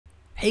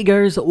Hey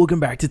guys, welcome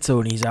back to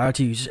Tony's How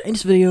To's. In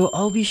this video,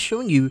 I'll be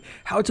showing you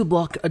how to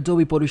block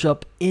Adobe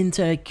Photoshop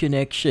internet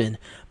connection.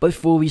 But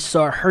before we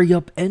start, hurry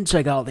up and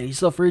check out the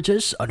software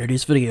just under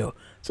this video.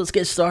 So let's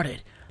get started.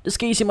 In this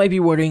case, you might be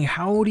wondering,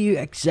 how do you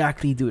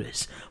exactly do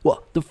this?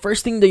 Well, the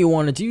first thing that you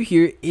want to do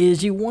here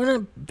is you want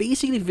to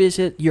basically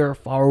visit your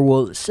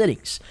firewall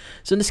settings.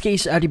 So in this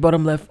case, at the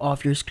bottom left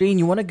of your screen,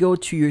 you want to go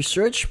to your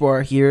search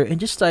bar here and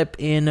just type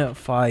in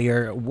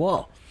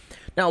firewall.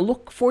 Now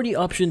look for the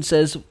option that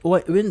says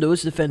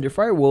Windows Defender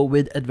Firewall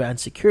with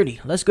Advanced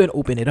Security. Let's go and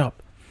open it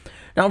up.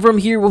 Now from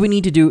here, what we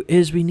need to do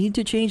is we need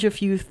to change a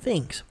few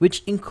things,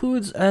 which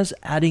includes us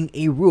adding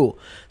a rule.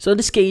 So in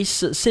this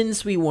case,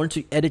 since we want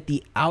to edit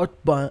the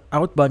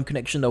outbound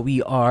connection that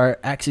we are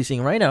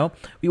accessing right now,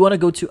 we want to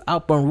go to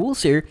outbound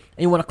rules here,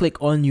 and you want to click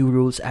on new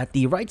rules at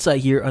the right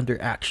side here under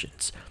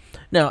actions.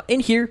 Now in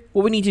here,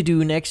 what we need to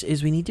do next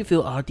is we need to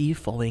fill out the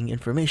following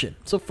information.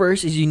 So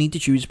first is you need to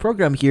choose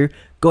program here.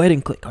 Go ahead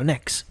and click on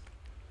next.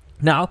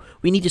 Now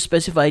we need to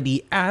specify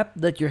the app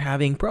that you're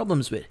having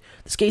problems with.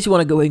 In this case, you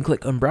want to go ahead and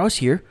click on browse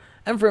here.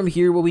 And from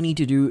here, what we need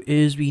to do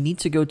is we need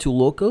to go to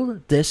local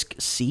disk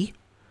C.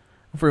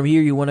 From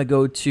here, you want to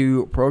go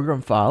to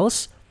program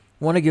files.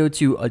 You want to go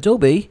to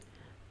Adobe.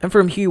 And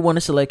from here, you want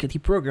to select the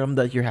program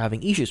that you're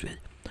having issues with.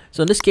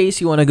 So in this case,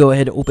 you want to go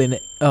ahead and open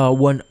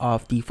one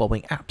of the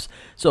following apps.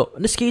 So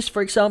in this case,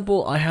 for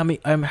example,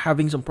 I'm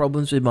having some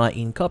problems with my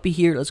InCopy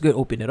here. Let's go ahead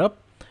and open it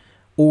up.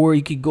 Or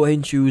you could go ahead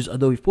and choose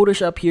Adobe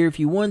Photoshop here if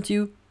you want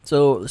to.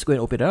 So let's go ahead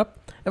and open it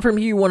up. And from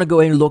here, you want to go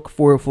ahead and look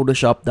for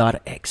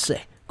Photoshop.exe.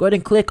 Go ahead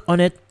and click on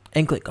it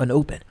and click on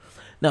open.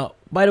 Now,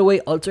 by the way,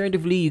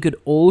 alternatively, you could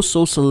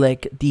also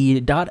select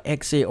the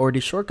 .exe or the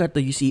shortcut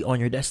that you see on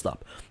your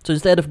desktop. So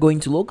instead of going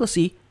to local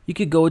C, you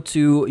could go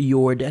to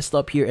your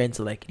desktop here and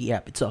select the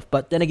app itself.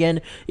 But then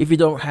again, if you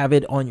don't have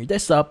it on your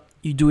desktop,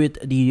 you do it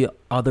the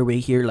other way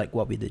here, like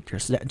what we did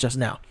just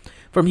now.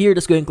 From here,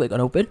 let's go ahead and click on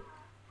open.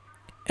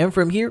 And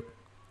from here,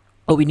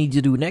 what we need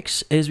to do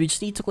next is we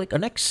just need to click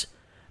on next.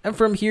 And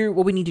from here,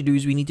 what we need to do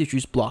is we need to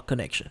choose block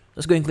connection.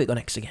 Let's go ahead and click on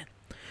next again.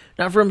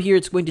 Now from here,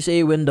 it's going to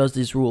say when does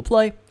this rule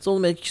apply. So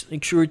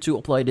make sure to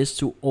apply this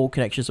to all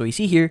connections. So you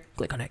see here,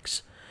 click on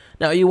next.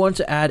 Now you want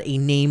to add a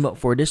name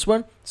for this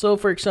one. So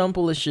for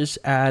example, let's just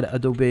add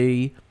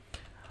Adobe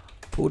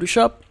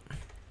Photoshop.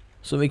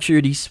 So make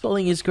sure the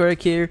spelling is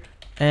correct here.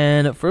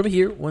 And from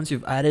here, once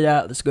you've added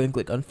that, let's go and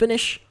click on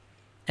finish.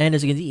 And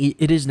as you can see,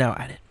 it is now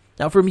added.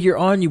 Now from here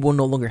on, you will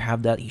no longer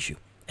have that issue.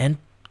 And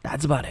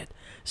that's about it.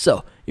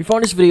 So if you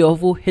found this video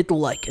helpful, hit the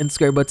like and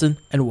subscribe button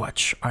and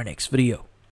watch our next video.